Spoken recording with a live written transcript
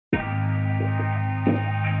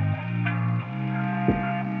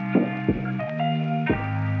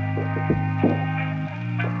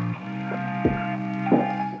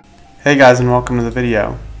Hey guys, and welcome to the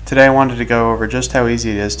video. Today I wanted to go over just how easy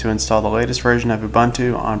it is to install the latest version of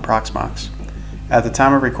Ubuntu on Proxmox. At the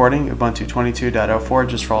time of recording, Ubuntu 22.04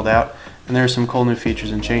 just rolled out, and there are some cool new features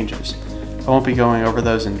and changes. I won't be going over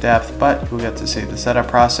those in depth, but you'll get to see the setup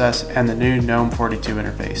process and the new GNOME 42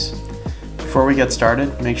 interface. Before we get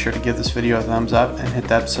started, make sure to give this video a thumbs up and hit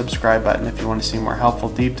that subscribe button if you want to see more helpful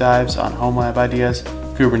deep dives on home lab ideas,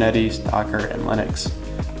 Kubernetes, Docker, and Linux.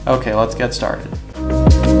 Okay, let's get started.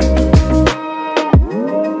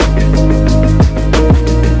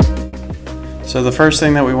 So the first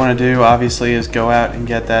thing that we want to do obviously is go out and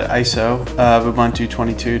get that ISO of Ubuntu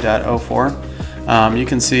 22.04. You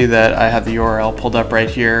can see that I have the URL pulled up right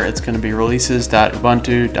here. It's going to be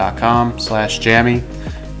releases.ubuntu.com/jammy.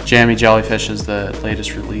 Jammy Jellyfish is the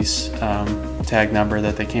latest release tag number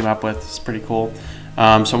that they came up with. It's pretty cool.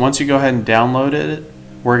 So once you go ahead and download it,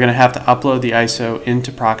 we're going to have to upload the ISO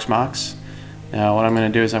into Proxmox. Now what I'm going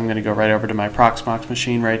to do is I'm going to go right over to my Proxmox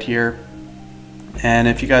machine right here. And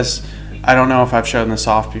if you guys, I don't know if I've shown this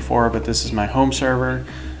off before, but this is my home server.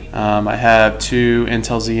 I have two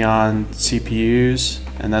Intel Xeon CPUs,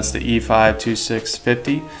 and that's the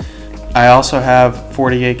E5-2650. I also have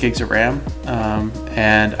 48 gigs of RAM,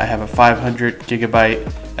 and I have a 500 gigabyte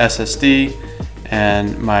SSD,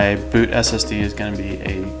 and my boot SSD is going to be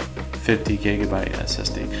a 50 gigabyte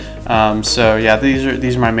SSD. So yeah,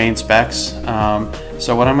 these are my main specs.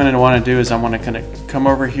 So what I'm going to want to do is I want to kind of come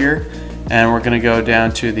over here, and we're going to go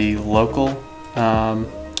down to the local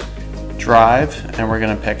drive, and we're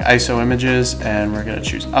going to pick ISO images, and we're going to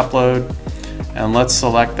choose upload, and let's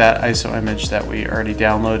select that ISO image that we already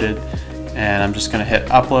downloaded, and I'm just going to hit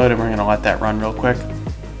upload, and we're going to let that run real quick.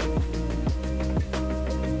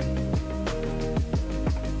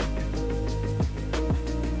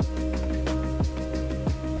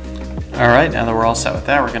 Alright, now that we're all set with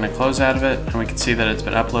that, we're going to close out of it, and we can see that it's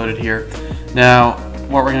been uploaded here. Now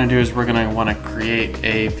what we're going to do is we're going to want to create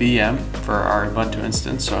a VM for our Ubuntu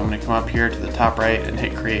instance. So I'm going to come up here to the top right and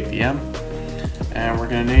hit create VM, and we're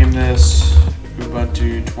going to name this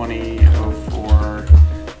Ubuntu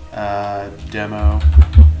 20.04 demo.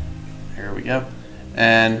 Here we go,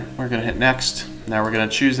 and we're going to hit next. Now we're going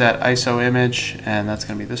to choose that ISO image, and that's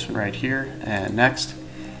going to be this one right here, and next.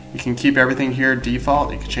 You can keep everything here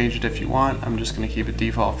default. You can change it if you want. I'm just going to keep it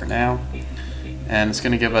default for now. And it's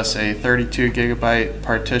going to give us a 32 gigabyte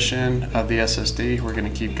partition of the SSD. We're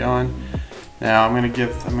going to keep going. Now I'm going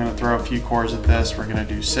to throw a few cores at this. We're going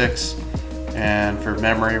to do 6, and for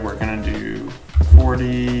memory we're going to do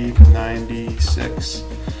 4096.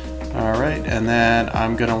 All right, and then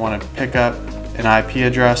I'm going to want to pick up an IP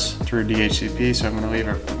address through DHCP, so I'm going to leave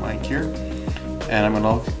everything blank here. And I'm going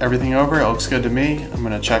to look everything over. It looks good to me. I'm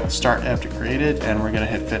going to check the start after created, and we're going to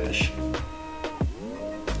hit finish.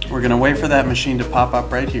 We're going to wait for that machine to pop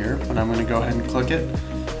up right here, but I'm going to go ahead and click it,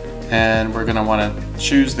 and we're going to want to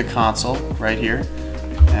choose the console right here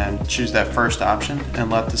and choose that first option and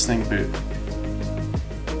let this thing boot.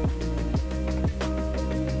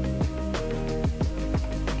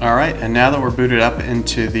 Alright, and now that we're booted up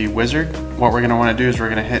into the wizard, what we're going to want to do is we're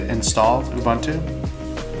going to hit install Ubuntu,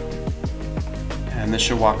 and this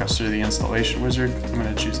should walk us through the installation wizard. I'm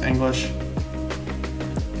going to choose English,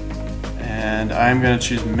 and I'm going to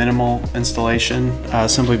choose minimal installation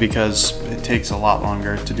simply because it takes a lot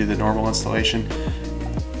longer to do the normal installation.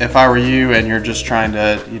 If I were you and you're just trying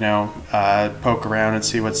to, poke around and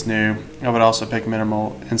see what's new, I would also pick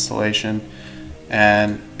minimal installation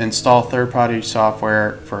and install third-party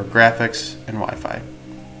software for graphics and Wi-Fi.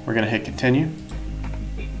 We're going to hit continue.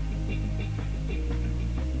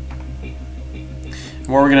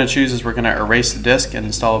 What we're going to choose is we're going to erase the disk and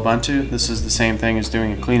install Ubuntu. This is the same thing as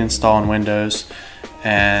doing a clean install in Windows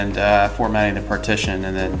and formatting the partition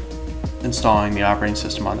and then installing the operating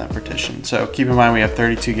system on that partition. So keep in mind we have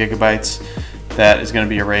 32 gigabytes that is going to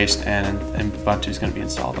be erased, and Ubuntu is going to be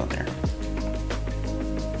installed on there.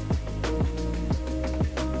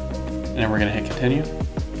 And then we're going to hit continue.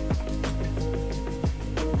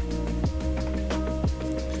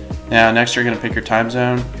 Now next you're going to pick your time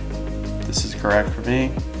zone. This is correct for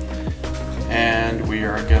me, and we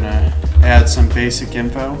are going to add some basic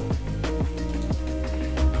info.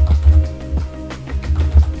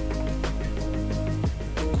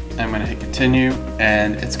 I'm going to hit continue,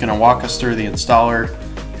 and it's going to walk us through the installer,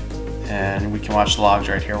 and we can watch the logs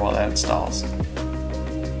right here while that installs.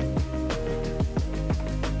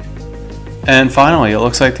 And finally, it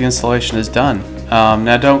looks like the installation is done.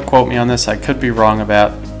 Now don't quote me on this, I could be wrong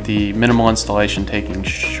about the minimal installation taking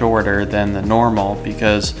shorter than the normal,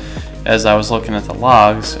 because as I was looking at the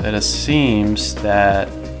logs, it seems that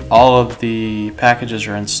all of the packages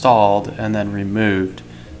are installed and then removed.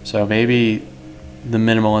 So maybe the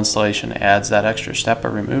minimal installation adds that extra step by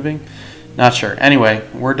removing. Not sure. Anyway,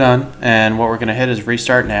 we're done, and what we're going to hit is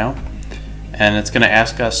restart now, and it's going to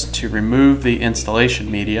ask us to remove the installation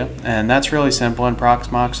media, and that's really simple in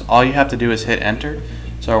Proxmox. All you have to do is hit enter.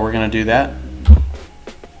 So we're going to do that,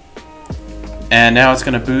 and now it's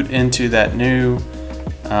going to boot into that new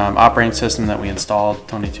operating system that we installed,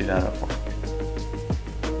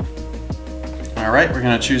 22.04. Alright, we're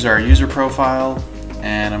going to choose our user profile,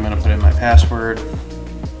 and I'm going to put in my password.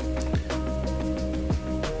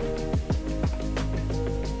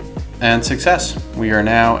 And success. We are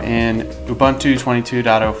now in Ubuntu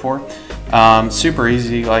 22.04. Super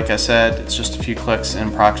easy, like I said, it's just a few clicks in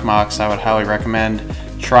Proxmox. I would highly recommend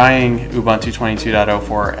trying Ubuntu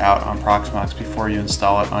 22.04 out on Proxmox before you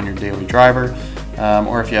install it on your daily driver.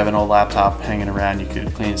 Or if you have an old laptop hanging around, you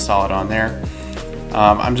could clean install it on there.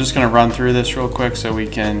 I'm just going to run through this real quick so we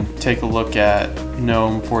can take a look at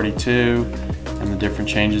GNOME 42 and the different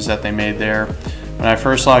changes that they made there. When I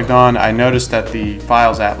first logged on, I noticed that the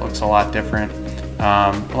Files app looks a lot different,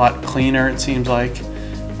 a lot cleaner it seems like.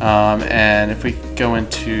 And if we go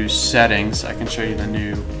into settings, I can show you the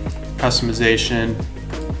new customization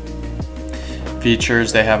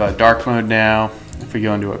features. They have a dark mode now. If we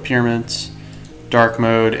go into appearance, dark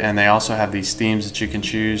mode, and they also have these themes that you can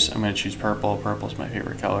choose. I'm going to choose purple. Purple is my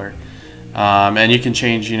favorite color. And you can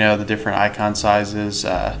change, the different icon sizes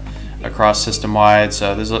across system-wide.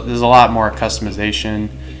 So there's a lot more customization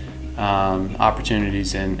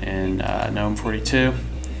opportunities in GNOME 42.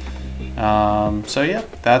 So yeah,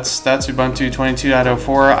 that's Ubuntu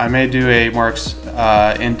 22.04. I may do a more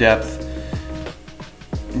in-depth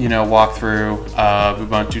walkthrough of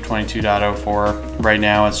Ubuntu 22.04. Right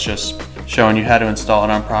now it's just showing you how to install it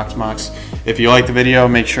on Proxmox. If you like the video,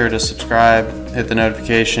 make sure to subscribe, hit the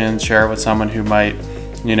notifications, share it with someone who might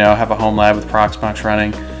have a home lab with Proxmox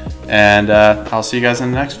running, and I'll see you guys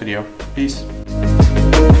in the next video. Peace.